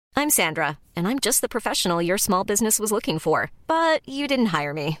I'm Sandra, and I'm just the professional your small business was looking for. But you didn't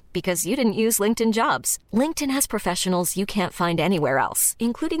hire me because you didn't use LinkedIn Jobs. LinkedIn has professionals you can't find anywhere else,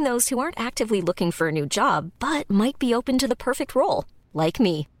 including those who aren't actively looking for a new job, but might be open to the perfect role, like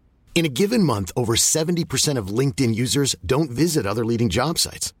me. In a given month, over 70% of LinkedIn users don't visit other leading job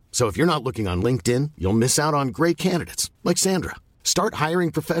sites. So if you're not looking on LinkedIn, you'll miss out on great candidates like Sandra. Start hiring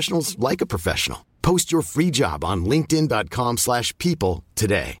professionals like a professional. Post your free job on linkedin.com/people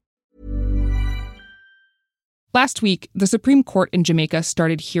today. Last week, the Supreme Court in Jamaica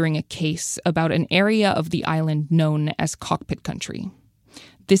started hearing a case about an area of the island known as Cockpit Country.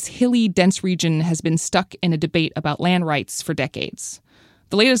 This hilly, dense region has been stuck in a debate about land rights for decades.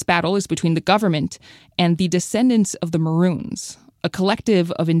 The latest battle is between the government and the descendants of the Maroons, a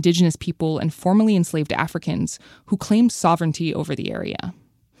collective of indigenous people and formerly enslaved Africans who claim sovereignty over the area.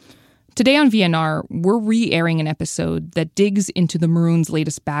 Today on VNR, we're re-airing an episode that digs into the Maroons'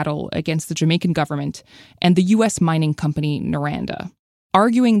 latest battle against the Jamaican government and the U.S. mining company Noranda,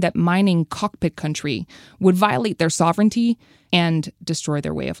 arguing that mining Cockpit Country would violate their sovereignty and destroy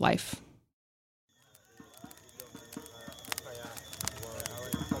their way of life.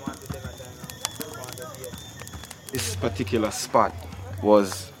 This particular spot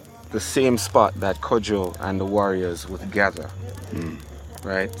was the same spot that Cudjoe and the warriors would gather.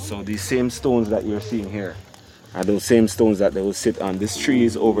 Right? So these same stones that you're seeing here are those same stones that they will sit on. This tree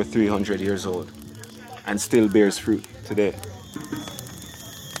is over 300 years old and still bears fruit today.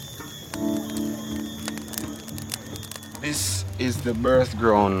 This is the birth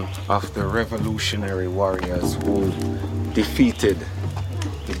ground of the revolutionary warriors who defeated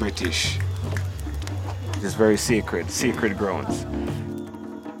the British. It is very sacred grounds.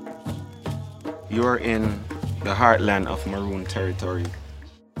 You are in the heartland of Maroon territory.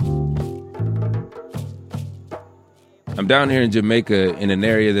 I'm down here in Jamaica in an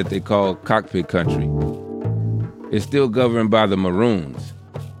area that they call Cockpit Country. It's still governed by the Maroons,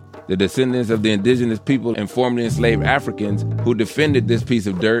 the descendants of the indigenous people and formerly enslaved Africans who defended this piece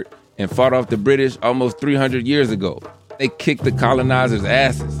of dirt and fought off the British almost 300 years ago. They kicked the colonizers'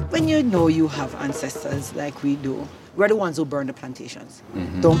 asses. When you know you have ancestors like we do, we're the ones who burn the plantations.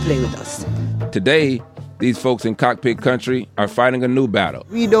 Don't play with us. Today, these folks in Cockpit Country are fighting a new battle.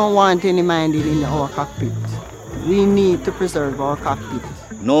 We don't want any mining in our cockpit. We need to preserve our cockpit.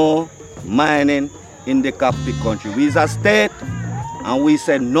 No mining in the Cockpit Country. We is a state, and we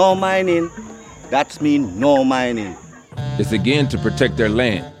said no mining. That means no mining. It's again to protect their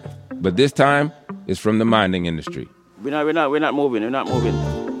land, but this time it's from the mining industry. We're not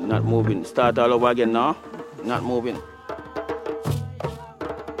moving. Start all over again now. Not moving.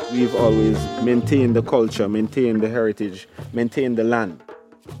 We've always maintained the culture, maintained the heritage, maintained the land.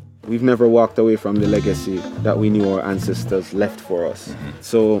 We've never walked away from the legacy that we knew our ancestors left for us.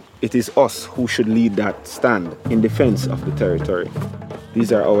 So it is us who should lead that stand in defense of the territory.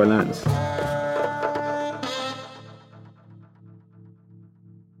 These are our lands.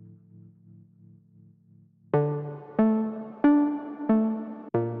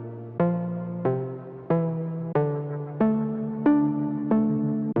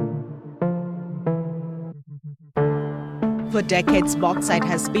 For decades, bauxite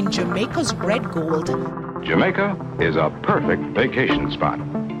has been Jamaica's red gold. Jamaica is a perfect vacation spot.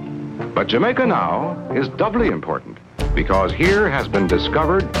 But Jamaica now is doubly important because here has been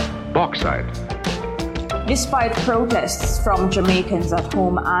discovered bauxite. Despite protests from Jamaicans at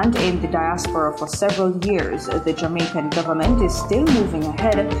home and in the diaspora for several years, the Jamaican government is still moving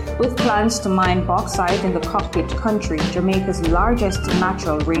ahead with plans to mine bauxite in the Cockpit Country, Jamaica's largest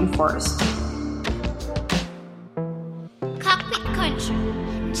natural rainforest. Cockpit Country,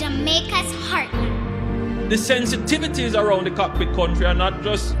 Jamaica's heartland. The sensitivities around the Cockpit Country are not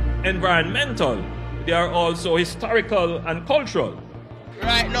just environmental, they are also historical and cultural.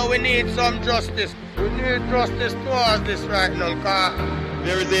 Right now we need some justice. We need justice towards this right now, because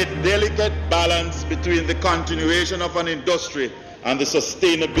there is a delicate balance between the continuation of an industry and the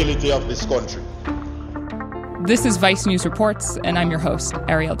sustainability of this country. This is Vice News Reports, and I'm your host,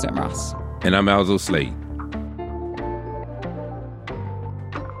 Ariel Zimros. And I'm Alzo Slade.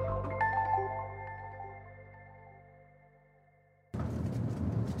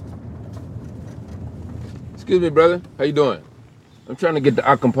 Excuse me, brother. How you doing? I'm trying to get to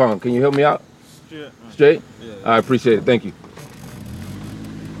Accompong. Can you help me out? Straight? Yeah. I appreciate it. Thank you.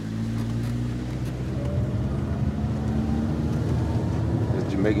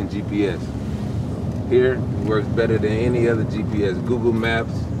 It's Jamaican GPS. Here, it works better than any other GPS. Google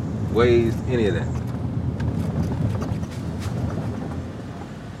Maps, Waze, any of that.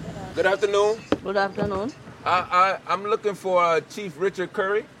 Good afternoon. Good afternoon. I'm looking for Chief Richard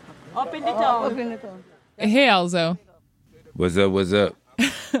Curry. Up in the town. Hey, Alzo. What's up, what's up?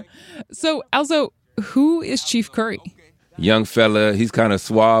 So, Alzo, who is Chief Curry? Young fella, he's kind of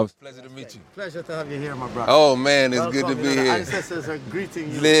suave. Pleasure to meet you. Pleasure to have you here, my brother. Oh, man, it's Welcome. good to be The here. ancestors are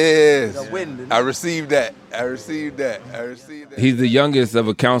greeting you. Yes. The wind. I received that. He's the youngest of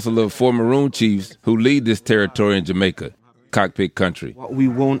a council of 4 Maroon chiefs who lead this territory in Jamaica, Cockpit Country. What we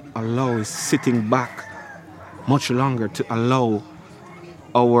won't allow is sitting back much longer to allow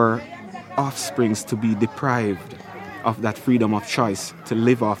our offsprings to be deprived of that freedom of choice to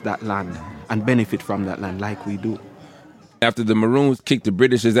live off that land and benefit from that land like we do. After the Maroons kicked the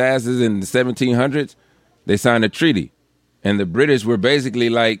British's asses in the 1700s, they signed a treaty. And the British were basically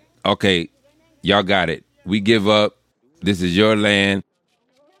like, okay, y'all got it. We give up. This is your land.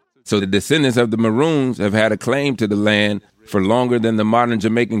 So the descendants of the Maroons have had a claim to the land for longer than the modern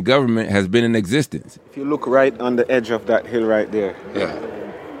Jamaican government has been in existence. If you look right on the edge of that hill right there, Yeah.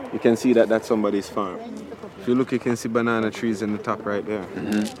 you can see that that's somebody's farm. If you look, you can see banana trees in the top right there.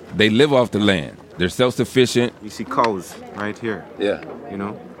 Mm-hmm. They live off the land. They're self-sufficient. You see cows right here. Yeah. You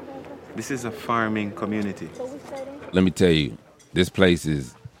know, this is a farming community. Let me tell you, this place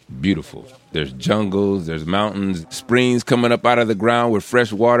is beautiful. There's jungles, there's mountains, springs coming up out of the ground with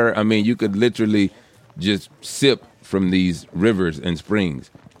fresh water. I mean, you could literally just sip from these rivers and springs.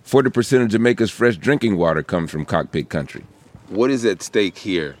 40% of Jamaica's fresh drinking water comes from Cockpit Country. What is at stake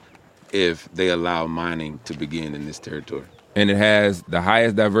here if they allow mining to begin in this territory? And it has the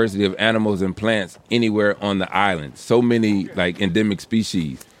highest diversity of animals and plants anywhere on the island. So many, like, endemic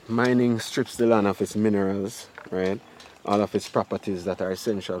species. Mining strips the land of its minerals, right? All of its properties that are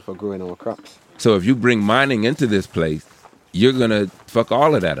essential for growing our crops. So if you bring mining into this place, you're going to fuck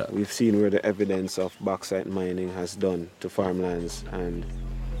all of that up. We've seen where the evidence of bauxite mining has done to farmlands, and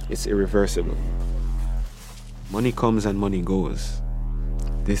it's irreversible. Money comes and money goes.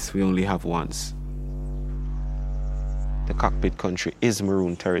 This we only have once. The Cockpit Country is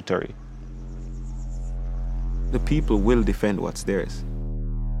Maroon territory. The people will defend what's theirs.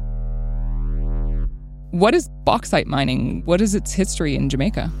 What is bauxite mining? What is its history in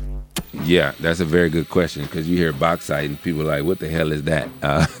Jamaica? Yeah, that's a very good question, because you hear bauxite and people are like, what the hell is that?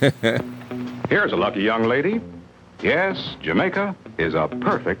 Here's a lucky young lady. Yes, Jamaica is a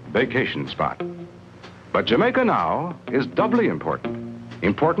perfect vacation spot. But Jamaica now is doubly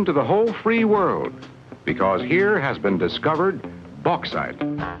important to the whole free world, because here has been discovered bauxite.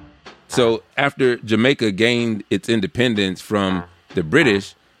 So after Jamaica gained its independence from the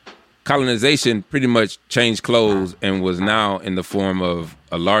British, colonization pretty much changed clothes and was now in the form of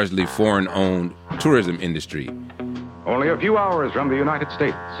a largely foreign-owned tourism industry. Only a few hours from the United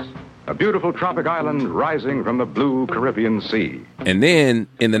States, a beautiful tropic island rising from the blue Caribbean Sea. And then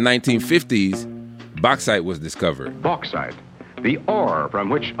in the 1950s, bauxite was discovered. Bauxite, the ore from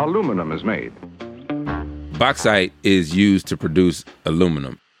which aluminum is made. Bauxite is used to produce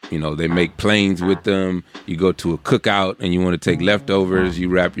aluminum. You know, they make planes with them. You go to a cookout and you want to take leftovers. You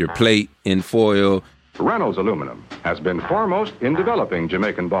wrap your plate in foil. Reynolds Aluminum has been foremost in developing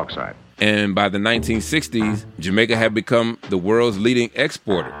Jamaican bauxite. And by the 1960s, Jamaica had become the world's leading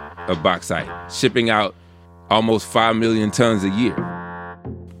exporter of bauxite, shipping out almost 5 million tons a year.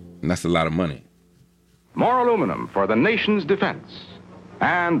 And that's a lot of money. More aluminum for the nation's defense,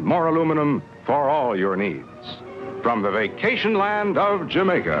 and more aluminum for all your needs. From the vacation land of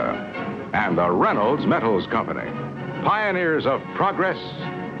Jamaica and the Reynolds Metals Company, pioneers of progress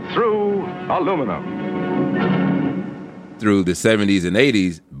through aluminum. Through the 70s and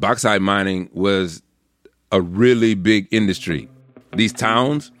 80s, bauxite mining was a really big industry. These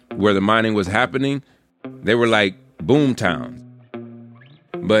towns where the mining was happening, they were like boom towns.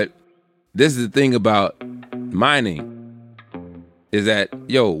 But this is the thing about mining, is that,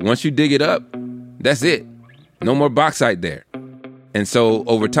 once you dig it up, that's it. No more bauxite there. And so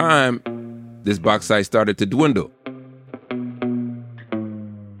over time, this bauxite started to dwindle.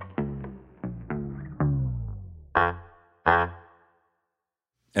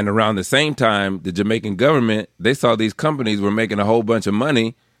 And around the same time, the Jamaican government, they saw these companies were making a whole bunch of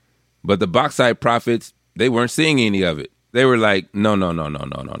money, but the bauxite profits, they weren't seeing any of it. They were like, no.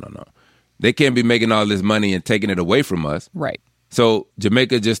 They can't be making all this money and taking it away from us. Right. So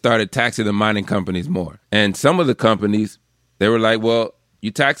Jamaica just started taxing the mining companies more. And some of the companies, they were like, well, you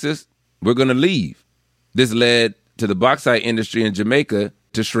tax us, we're going to leave. This led to the bauxite industry in Jamaica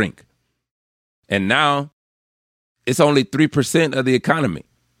to shrink. And now it's only 3% of the economy,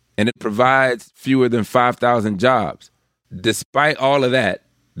 and it provides fewer than 5,000 jobs. Despite all of that,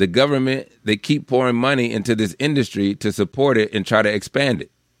 the government, they keep pouring money into this industry to support it and try to expand it.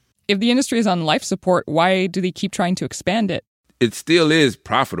 If the industry is on life support, why do they keep trying to expand it? it still is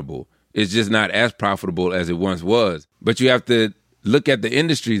profitable. It's just not as profitable as it once was. But you have to look at the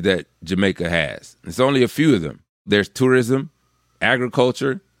industries that Jamaica has. It's only a few of them. There's tourism,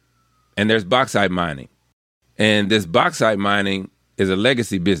 agriculture, and there's bauxite mining. And this bauxite mining is a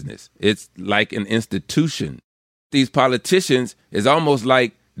legacy business. It's like an institution. These politicians, is almost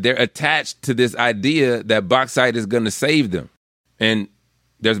like they're attached to this idea that bauxite is going to save them. And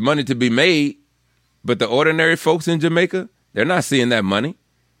there's money to be made, but the ordinary folks in Jamaica, they're not seeing that money.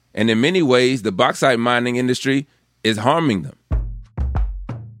 And in many ways, the bauxite mining industry is harming them.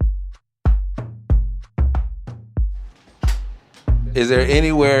 Is there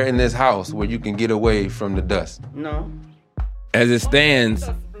anywhere in this house where you can get away from the dust? No. As it stands,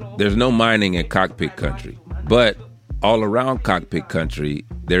 there's no mining in Cockpit Country. But all around Cockpit Country,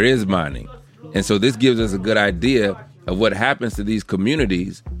 there is mining. And so this gives us a good idea of what happens to these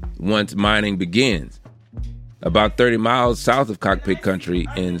communities once mining begins. About 30 miles south of Cockpit Country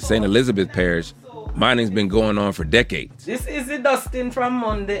in St. Elizabeth Parish, mining's been going on for decades. This is the dusting from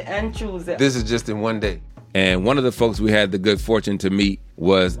Monday and Tuesday. This is just in one day. And one of the folks we had the good fortune to meet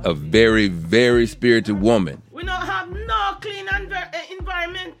was a very, very spirited woman. We don't have no clean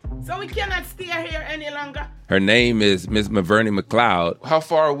environment, so we cannot stay here any longer. Her name is Miss Mavernie McLeod. How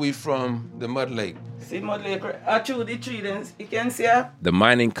far are we from the Mud Lake? See Mud Lake, through the tree, then you can see her. The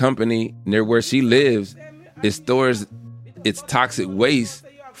mining company near where she lives, it stores its toxic waste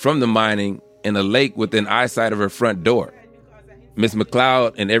from the mining in a lake within eyesight of her front door. Miss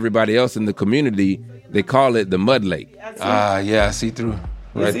McLeod and everybody else in the community, they call it the Mud Lake. Yeah, I see through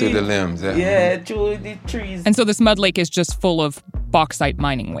through the limbs. Yeah, through the trees. And so this mud lake is just full of bauxite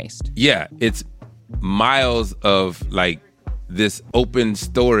mining waste. Yeah, it's miles of like this open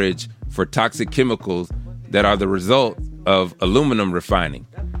storage for toxic chemicals that are the result of aluminum refining.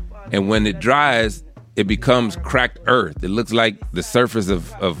 And when it dries, it becomes cracked earth. It looks like the surface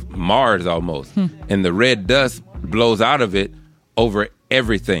of Mars almost. And the red dust blows out of it over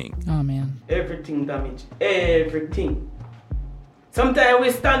everything. Oh, man. Everything damaged. Everything. Sometimes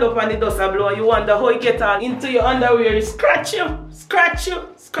we stand up and the dust blow and you wonder how it get all into your underwear. You scratch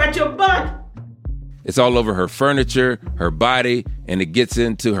your butt. It's all over her furniture, her body, and it gets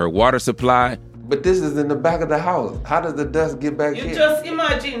into her water supply. But this is in the back of the house. How does the dust get back here? You just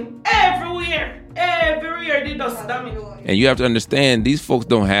imagine everywhere the dust damage. And you have to understand, these folks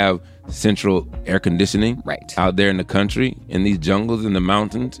don't have central air conditioning out there in the country, in these jungles, in the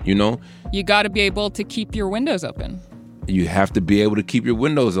mountains, you know. You got to be able to keep your windows open. You have to be able to keep your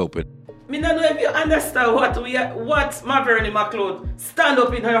windows open. I don't know if you understand what Mavernie McLeod stand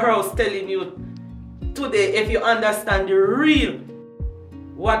up in her house telling you today, if you understand the real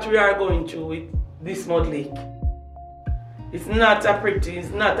what we are going through with this Mud Lake. It's not a pretty, it's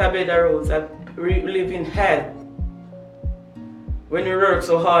not a bed of roses. We live in hell. When you work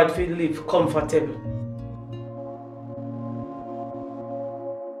so hard to live comfortable.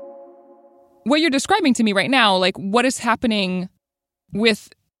 What you're describing to me right now, like what is happening with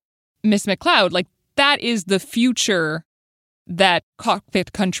Miss McLeod, like that is the future that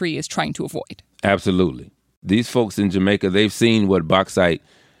Cockpit Country is trying to avoid. Absolutely. These folks in Jamaica, they've seen what bauxite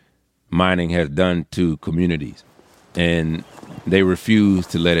mining has done to communities, and they refuse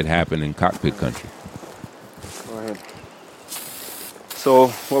to let it happen in Cockpit Country. Go ahead. So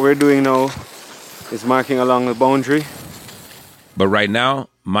what we're doing now is marking along the boundary. But right now,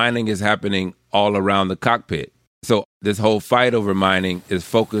 mining is happening all around the cockpit. So this whole fight over mining is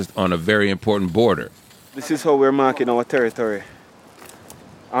focused on a very important border. This is how we're marking our territory.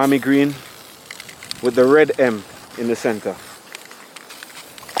 Army green with the red M in the center.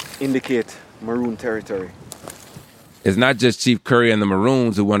 Indicate Maroon territory. It's not just Chief Curry and the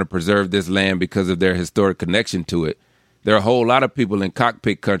Maroons who want to preserve this land because of their historic connection to it. There are a whole lot of people in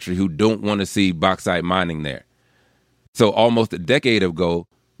Cockpit Country who don't want to see bauxite mining there. So almost a decade ago,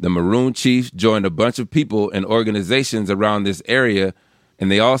 the Maroon chiefs joined a bunch of people and organizations around this area,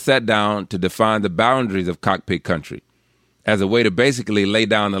 and they all sat down to define the boundaries of Cockpit Country as a way to basically lay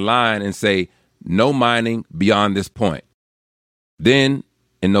down the line and say, no mining beyond this point. Then,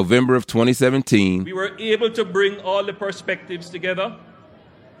 in November of 2017, we were able to bring all the perspectives together,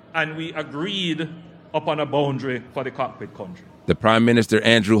 and we agreed upon a boundary for the Cockpit Country. The Prime Minister,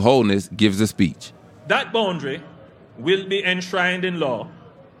 Andrew Holness, gives a speech. That boundary will be enshrined in law,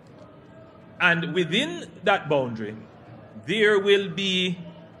 and within that boundary, there will be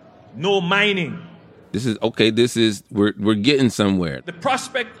no mining. We're getting somewhere. The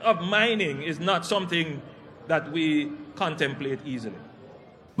prospect of mining is not something that we contemplate easily.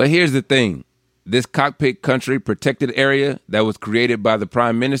 But here's the thing. This Cockpit Country protected area that was created by the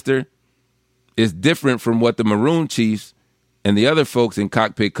Prime Minister is different from what the Maroon chiefs and the other folks in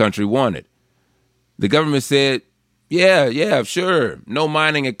Cockpit Country wanted. The government said, yeah, sure, no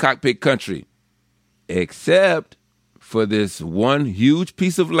mining in Cockpit Country, except for this one huge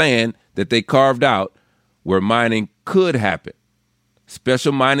piece of land that they carved out where mining could happen.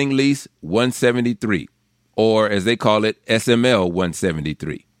 Special Mining Lease 173, or as they call it, SML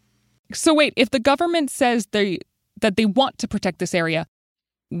 173. So wait, if the government says that they want to protect this area,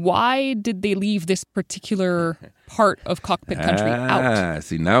 why did they leave this particular part of Cockpit Country out?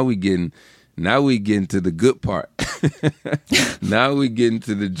 See, now we getting to the good part. Now we getting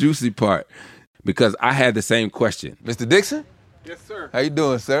to the juicy part, because I had the same question. Mr. Dixon? Yes, sir. How you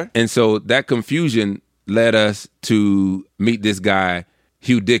doing, sir? And so that confusion led us to meet this guy,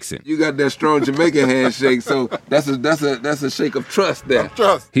 Hugh Dixon. You got that strong Jamaican handshake, so that's a shake of trust there.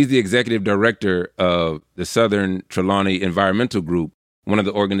 Trust. He's the executive director of the Southern Trelawney Environmental Group, one of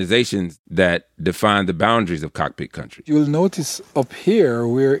the organizations that define the boundaries of Cockpit Country. You'll notice up here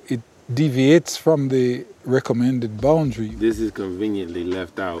where it deviates from the recommended boundary. This is conveniently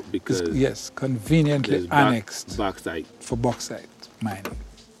left out because... Yes, conveniently annexed bauxite. For bauxite mining.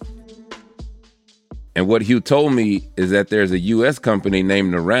 And what Hugh told me is that there's a U.S. company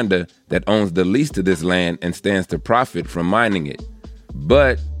named Noranda that owns the lease to this land and stands to profit from mining it.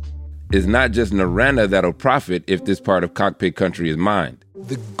 But it's not just Noranda that'll profit if this part of Cockpit Country is mined.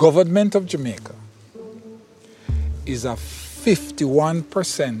 The government of Jamaica is a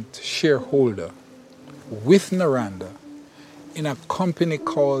 51% shareholder with Noranda in a company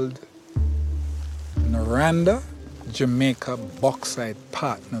called Noranda Jamaica Bauxite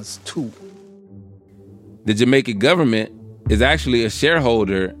Partners 2. The Jamaican government is actually a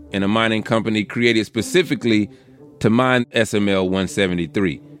shareholder in a mining company created specifically to mine SML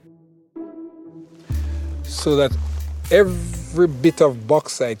 173. So that every bit of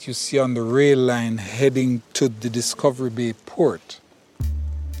bauxite you see on the rail line heading to the Discovery Bay port,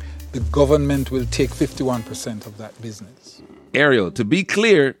 the government will take 51% of that business. Ariel, to be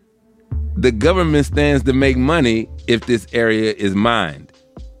clear, the government stands to make money if this area is mined.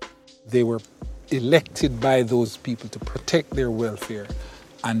 They were elected by those people to protect their welfare,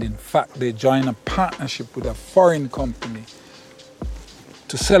 and in fact they join a partnership with a foreign company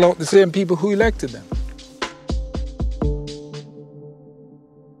to sell out the same people who elected them.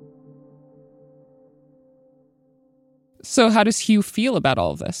 So how does Hugh feel about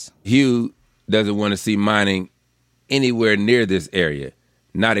all of this? Hugh doesn't want to see mining anywhere near this area,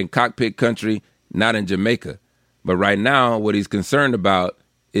 not in Cockpit Country, not in Jamaica. But right now, what he's concerned about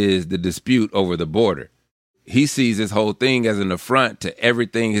is the dispute over the border. He sees this whole thing as an affront to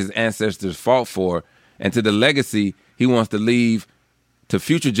everything his ancestors fought for and to the legacy he wants to leave to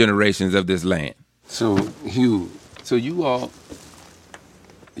future generations of this land. So, Hugh, you all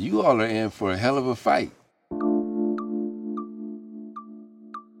are in for a hell of a fight.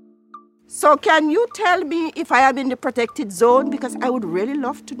 So can you tell me if I am in the protected zone? Because I would really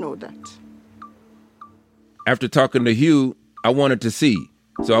love to know that. After talking to Hugh, I wanted to see.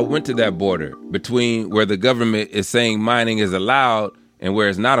 So I went to that border between where the government is saying mining is allowed and where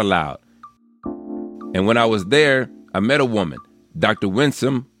it's not allowed. And when I was there, I met a woman, Dr.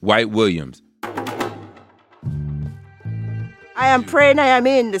 Winsome White Williams. I am praying I am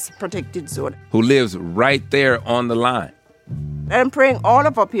in this protected zone. Who lives right there on the line. I'm praying all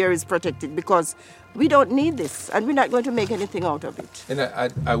of up here is protected because we don't need this and we're not going to make anything out of it. And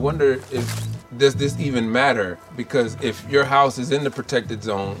I wonder if, does this even matter? Because if your house is in the protected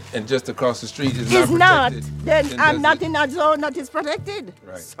zone and just across the street is not protected. Then I'm not in that zone that is protected.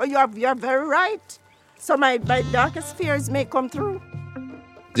 Right. So you're very right. So my darkest fears may come through.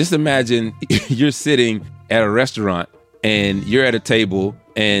 Just imagine you're sitting at a restaurant and you're at a table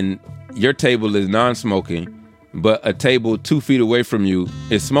and your table is non-smoking, but a table 2 feet away from you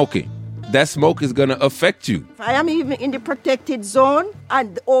is smoking. That smoke is going to affect you. If I am even in the protected zone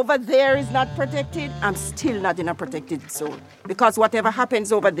and over there is not protected, I'm still not in a protected zone because whatever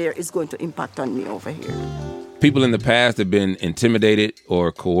happens over there is going to impact on me over here. People in the past have been intimidated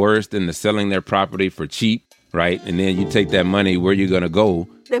or coerced into selling their property for cheap, right? And then you take that money, where you're going to go.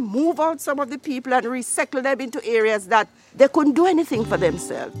 They move out some of the people and recycle them into areas that they couldn't do anything for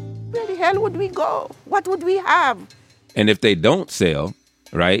themselves. Where the hell would we go? What would we have? And if they don't sell,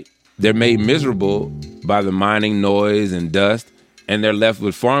 right, they're made miserable by the mining noise and dust, and they're left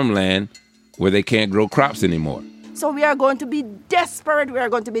with farmland where they can't grow crops anymore. So we are going to be desperate. We are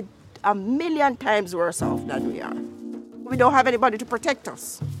going to be 1,000,000 times worse off than we are. We don't have anybody to protect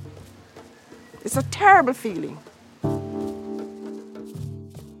us. It's a terrible feeling.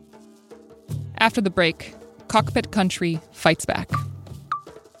 After the break, Cockpit Country fights back.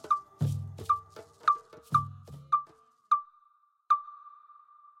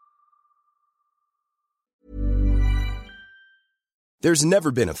 There's never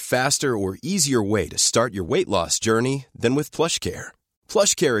been a faster or easier way to start your weight loss journey than with PlushCare.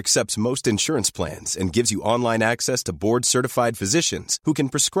 PlushCare accepts most insurance plans and gives you online access to board-certified physicians who can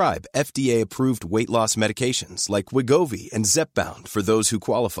prescribe FDA-approved weight loss medications like Wegovy and Zepbound for those who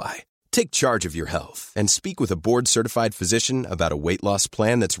qualify. Take charge of your health and speak with a board-certified physician about a weight loss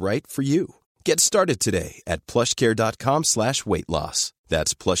plan that's right for you. Get started today at plushcare.com/weight loss.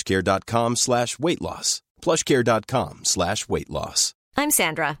 That's plushcare.com/weight loss. plushcare.com/weight loss. I'm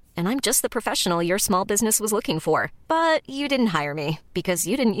Sandra, and I'm just the professional your small business was looking for. But you didn't hire me because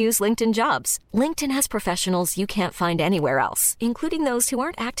you didn't use LinkedIn Jobs. LinkedIn has professionals you can't find anywhere else, including those who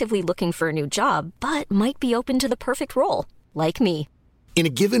aren't actively looking for a new job, but might be open to the perfect role, like me. In a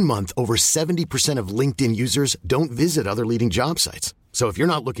given month, over 70% of LinkedIn users don't visit other leading job sites. So if you're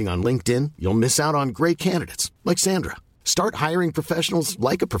not looking on LinkedIn, you'll miss out on great candidates like Sandra. Start hiring professionals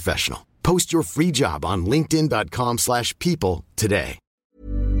like a professional. Post your free job on linkedin.com/people today.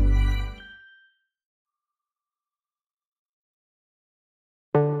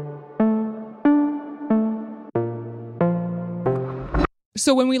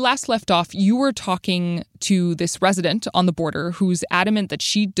 So when we last left off, you were talking to this resident on the border who's adamant that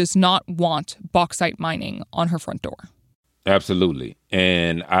she does not want bauxite mining on her front door. Absolutely.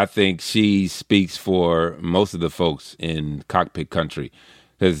 And I think she speaks for most of the folks in Cockpit Country,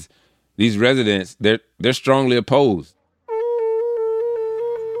 because these residents, they're strongly opposed.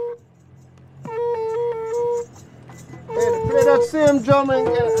 Play that same drum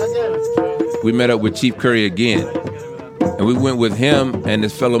again. We met up with Chief Curry again, and we went with him and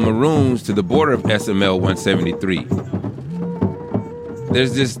his fellow Maroons to the border of SML 173.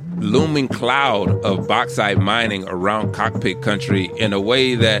 There's this looming cloud of bauxite mining around Cockpit Country in a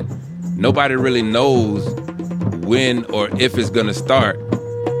way that nobody really knows when or if it's going to start.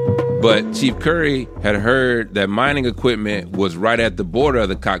 But Chief Curry had heard that mining equipment was right at the border of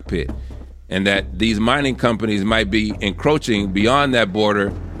the cockpit, and that these mining companies might be encroaching beyond that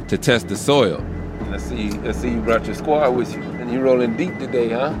border to test the soil. I see you brought your squad with you, and you rolling deep today,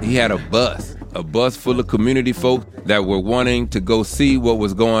 huh? He had a bus full of community folk that were wanting to go see what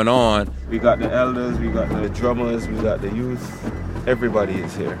was going on. We got the elders, we got the drummers, we got the youth. Everybody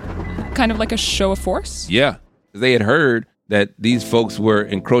is here. Kind of like a show of force? Yeah. They had heard that these folks were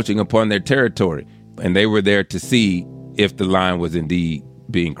encroaching upon their territory, and they were there to see if the line was indeed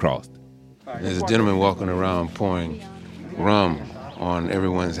being crossed. There's a gentleman walking around pouring rum on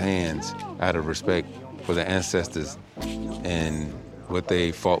everyone's hands out of respect for the ancestors and what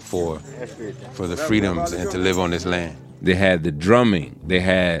they fought for the freedoms and to live on this land. They had the drumming, they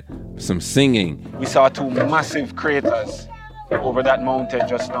had some singing. We saw two massive craters over that mountain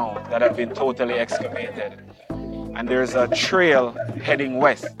just now that have been totally excavated. And there's a trail heading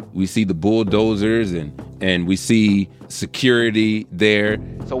west. We see the bulldozers and we see security there.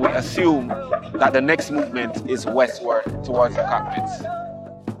 So we assume that the next movement is westward towards the cockpits.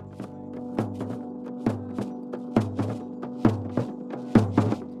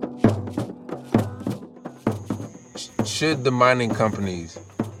 Should the mining companies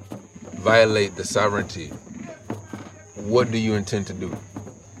violate the sovereignty, what do you intend to do?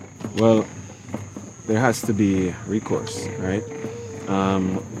 Well, there has to be recourse, right?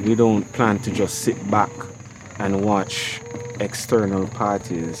 We don't plan to just sit back and watch external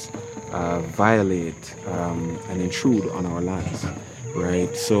parties violate and intrude on our lands,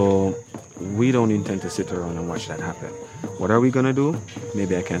 right? So we don't intend to sit around and watch that happen. What are we gonna do?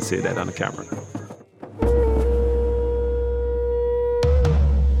 Maybe I can't say that on the camera.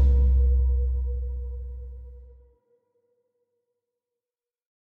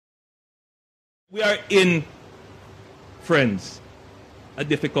 We are in, friends, a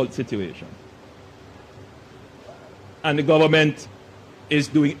difficult situation. And the government is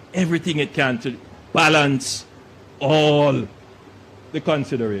doing everything it can to balance all the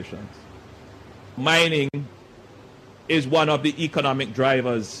considerations. Mining is one of the economic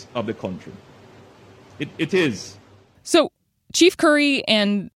drivers of the country. It is. So Chief Curry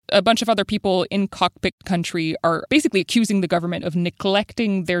and a bunch of other people in Cockpit Country are basically accusing the government of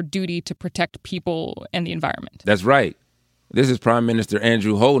neglecting their duty to protect people and the environment. That's right. This is Prime Minister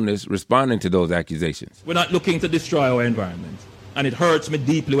Andrew Holness responding to those accusations. We're not looking to destroy our environment. And it hurts me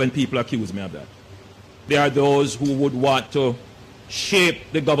deeply when people accuse me of that. There are those who would want to shape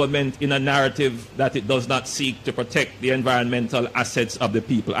the government in a narrative that it does not seek to protect the environmental assets of the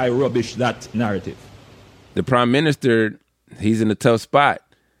people. I rubbish that narrative. The Prime Minister, he's in a tough spot.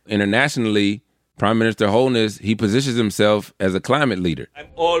 Internationally, Prime Minister Holness, he positions himself as a climate leader. I'm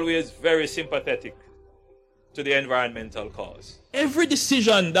always very sympathetic to the environmental cause. Every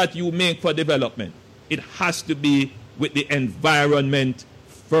decision that you make for development, it has to be with the environment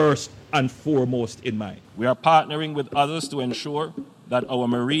first and foremost in mind. We are partnering with others to ensure that our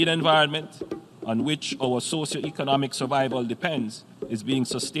marine environment, on which our socio-economic survival depends, is being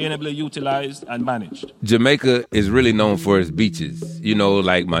sustainably utilized and managed. Jamaica is really known for its beaches,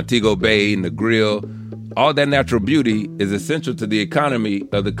 like Montego Bay, Negril. All that natural beauty is essential to the economy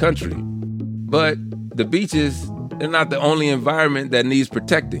of the country. But the beaches, they're not the only environment that needs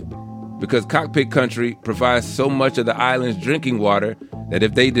protecting, because Cockpit Country provides so much of the island's drinking water that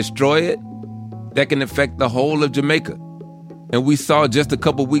if they destroy it, that can affect the whole of Jamaica. And we saw just a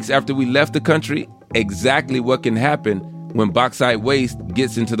couple weeks after we left the country exactly what can happen when bauxite waste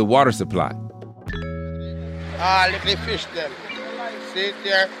gets into the water supply. All the fish them. See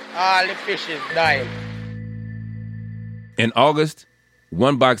there, all the fish is dying. In August,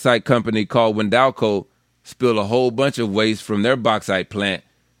 one bauxite company called Wendalco spilled a whole bunch of waste from their bauxite plant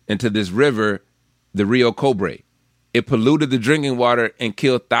into this river, the Rio Cobre. It polluted the drinking water and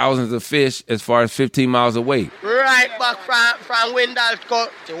killed thousands of fish as far as 15 miles away. Right back from Wendalco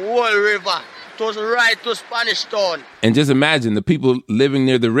to whole river. It was right to Spanish Town. And just imagine the people living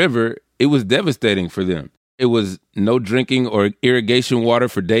near the river, it was devastating for them. It was no drinking or irrigation water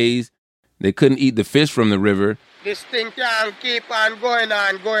for days. They couldn't eat the fish from the river. This thing can keep on going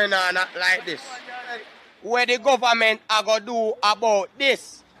like this. What the government are going to do about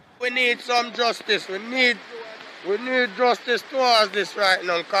this? We need some justice. We need justice towards this right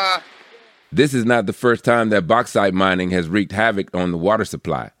now, car. This is not the first time that bauxite mining has wreaked havoc on the water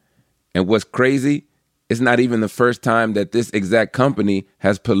supply. And what's crazy, it's not even the first time that this exact company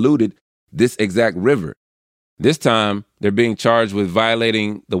has polluted this exact river. This time, they're being charged with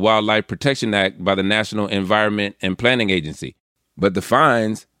violating the Wildlife Protection Act by the National Environment and Planning Agency. But the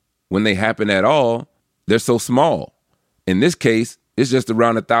fines, when they happen at all, they're so small. In this case, it's just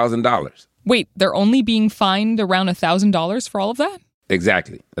around $1,000. Wait, they're only being fined around $1,000 for all of that?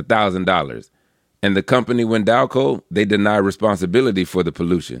 Exactly, $1,000. And the company Wendalco, they deny responsibility for the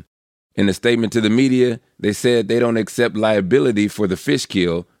pollution. In a statement to the media, they said they don't accept liability for the fish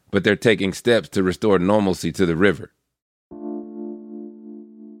kill, but they're taking steps to restore normalcy to the river.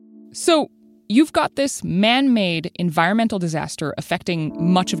 So you've got this man-made environmental disaster affecting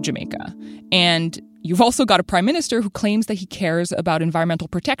much of Jamaica. And you've also got a prime minister who claims that he cares about environmental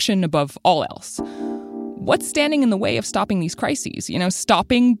protection above all else. What's standing in the way of stopping these crises?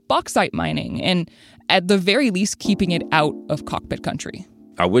 Stopping bauxite mining and, at the very least, keeping it out of Cockpit Country.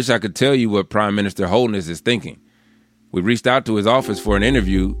 I wish I could tell you what Prime Minister Holness is thinking. We reached out to his office for an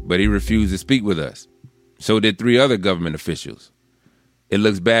interview, but he refused to speak with us. So did 3 other government officials. It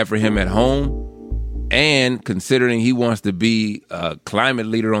looks bad for him at home, and considering he wants to be a climate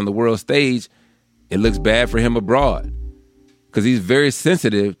leader on the world stage, it looks bad for him abroad, because he's very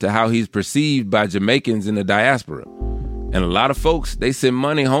sensitive to how he's perceived by Jamaicans in the diaspora. And a lot of folks, they send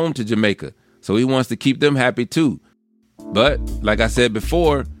money home to Jamaica, so he wants to keep them happy too. But like I said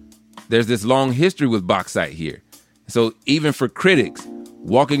before, there's this long history with bauxite here. So even for critics,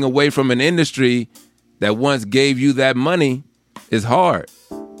 walking away from an industry that once gave you that money is hard.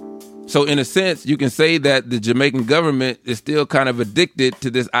 So in a sense, you can say that the Jamaican government is still kind of addicted to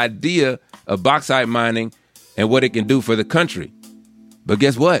this idea of bauxite mining and what it can do for the country. But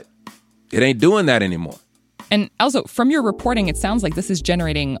guess what? It ain't doing that anymore. And also, from your reporting, it sounds like this is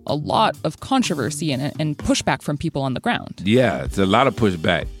generating a lot of controversy and pushback from people on the ground. Yeah, it's a lot of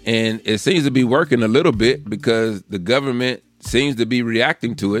pushback. And it seems to be working a little bit because the government seems to be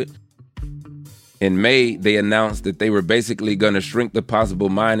reacting to it. In May, they announced that they were basically going to shrink the possible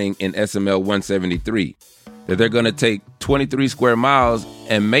mining in SML 173, that they're going to take 23 square miles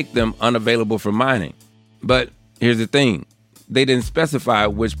and make them unavailable for mining. But here's the thing. They didn't specify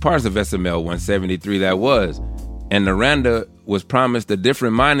which parts of SML 173 that was, and Naranda was promised a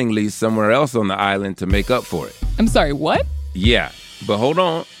different mining lease somewhere else on the island to make up for it. I'm sorry, what? Yeah, but hold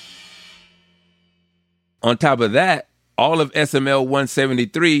on. On top of that, all of SML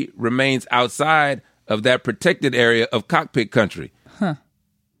 173 remains outside of that protected area of Cockpit Country. Huh.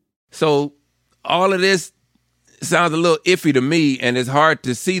 So all of this sounds a little iffy to me, and it's hard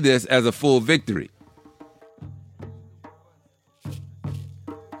to see this as a full victory.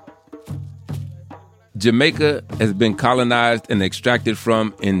 Jamaica has been colonized and extracted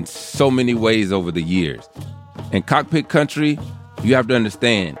from in so many ways over the years. In Cockpit Country, you have to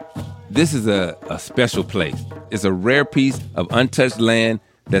understand, this is a special place. It's a rare piece of untouched land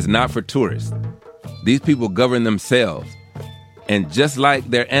that's not for tourists. These people govern themselves. And just like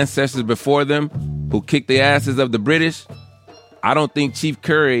their ancestors before them, who kicked the asses of the British, I don't think Chief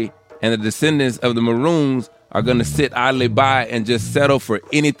Curry and the descendants of the Maroons are going to sit idly by and just settle for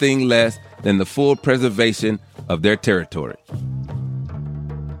anything less than the full preservation of their territory.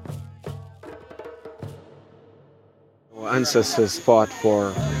 Our ancestors fought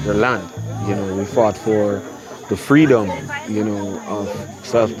for their land. We fought for the freedom, of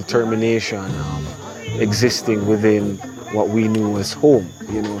self-determination, of existing within what we knew as home,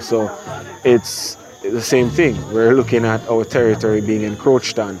 So it's the same thing. We're looking at our territory being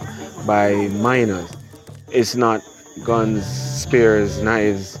encroached on by miners. It's not guns, spears,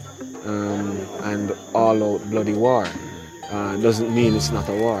 knives, and all-out bloody war. Doesn't mean it's not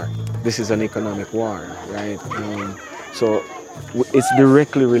a war. This is an economic war, right? So it's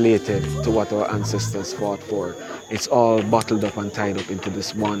directly related to what our ancestors fought for. It's all bottled up and tied up into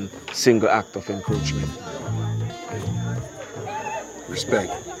this one single act of encroachment.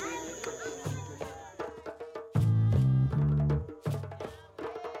 Respect.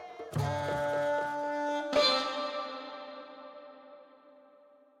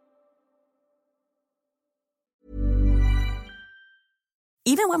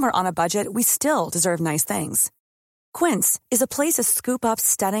 Even when we're on a budget, we still deserve nice things. Quince is a place to scoop up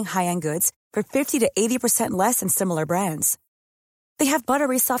stunning high-end goods for 50 to 80% less than similar brands. They have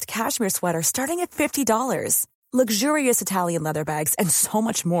buttery soft cashmere sweaters starting at $50, luxurious Italian leather bags, and so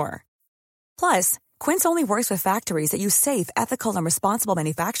much more. Plus, Quince only works with factories that use safe, ethical, and responsible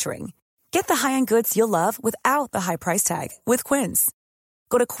manufacturing. Get the high-end goods you'll love without the high price tag with Quince.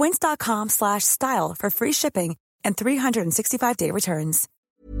 Go to quince.com/style for free shipping and 365-day returns.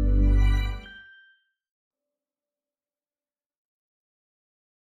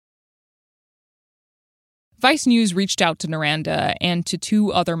 Vice News reached out to Noranda and to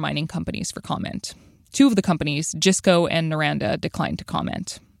 2 other mining companies for comment. 2 of the companies, Gisco and Noranda, declined to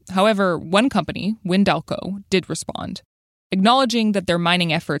comment. However, one company, Windalco, did respond, acknowledging that their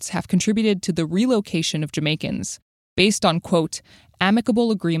mining efforts have contributed to the relocation of Jamaicans based on, quote,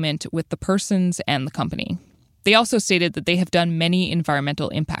 amicable agreement with the persons and the company. They also stated that they have done many environmental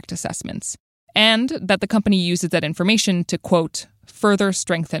impact assessments, and that the company uses that information to, quote, further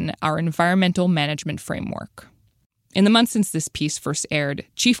strengthen our environmental management framework. In the months since this piece first aired,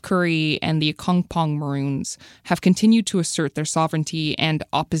 Chief Curry and the Akongpong Maroons have continued to assert their sovereignty and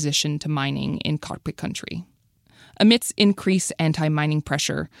opposition to mining in Cockpit Country. Amidst increased anti-mining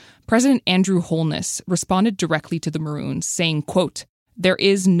pressure, President Andrew Holness responded directly to the Maroons, saying, quote, there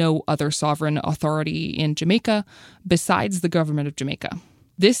is no other sovereign authority in Jamaica besides the government of Jamaica.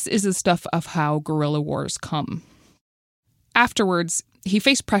 This is the stuff of how guerrilla wars come. Afterwards, he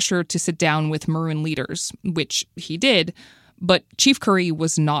faced pressure to sit down with Maroon leaders, which he did, but Chief Curry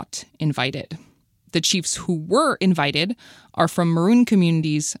was not invited. The chiefs who were invited are from Maroon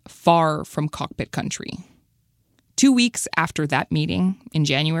communities far from Cockpit Country. 2 weeks after that meeting, in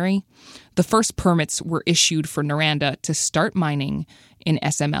January, the first permits were issued for Noranda to start mining in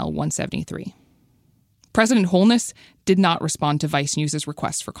SML 173. President Holness did not respond to Vice News'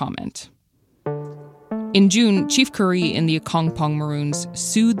 request for comment. In June, Chief Curry and the Akongpong Maroons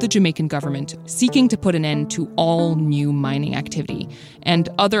sued the Jamaican government, seeking to put an end to all new mining activity and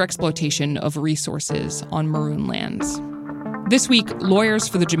other exploitation of resources on Maroon lands. This week, lawyers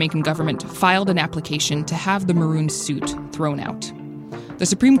for the Jamaican government filed an application to have the Maroon suit thrown out. The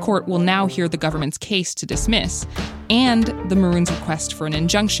Supreme Court will now hear the government's case to dismiss and the Maroons' request for an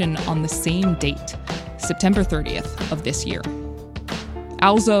injunction on the same date, September 30th of this year.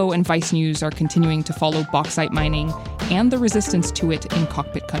 Alzo and Vice News are continuing to follow bauxite mining and the resistance to it in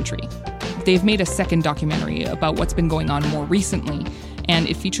Cockpit Country. They've made a second documentary about what's been going on more recently, and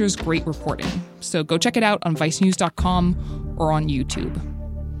it features great reporting. So go check it out on vicenews.com or on YouTube.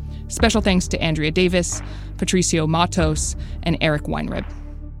 Special thanks to Andrea Davis, Patricio Matos, and Eric Weinreb.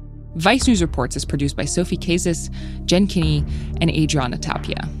 Vice News Reports is produced by Sophie Kazis, Jen Kinney, and Adriana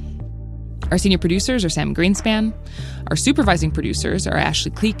Tapia. Our senior producers are Sam Greenspan. Our supervising producers are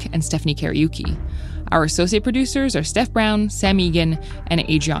Ashley Cleek and Stephanie Kariuki. Our associate producers are Steph Brown, Sam Egan, and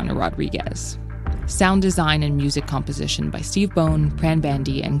Adriana Rodriguez. Sound design and music composition by Steve Bone, Pran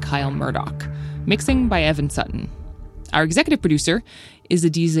Bandy, and Kyle Murdoch. Mixing by Evan Sutton. Our executive producer is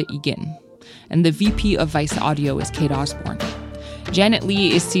Adiza Egan. And the VP of Vice Audio is Kate Osborne. Janet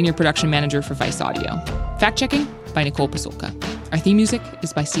Lee is senior production manager for Vice Audio. Fact-checking by Nicole Pasulka. Our theme music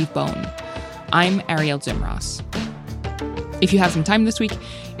is by Steve Bone. I'm Ariel Zimros. If you have some time this week,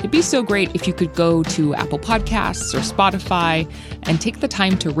 it'd be so great if you could go to Apple Podcasts or Spotify and take the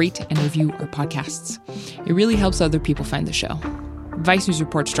time to rate and review our podcasts. It really helps other people find the show. Vice News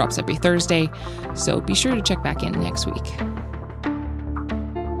Reports drops every Thursday, so be sure to check back in next week.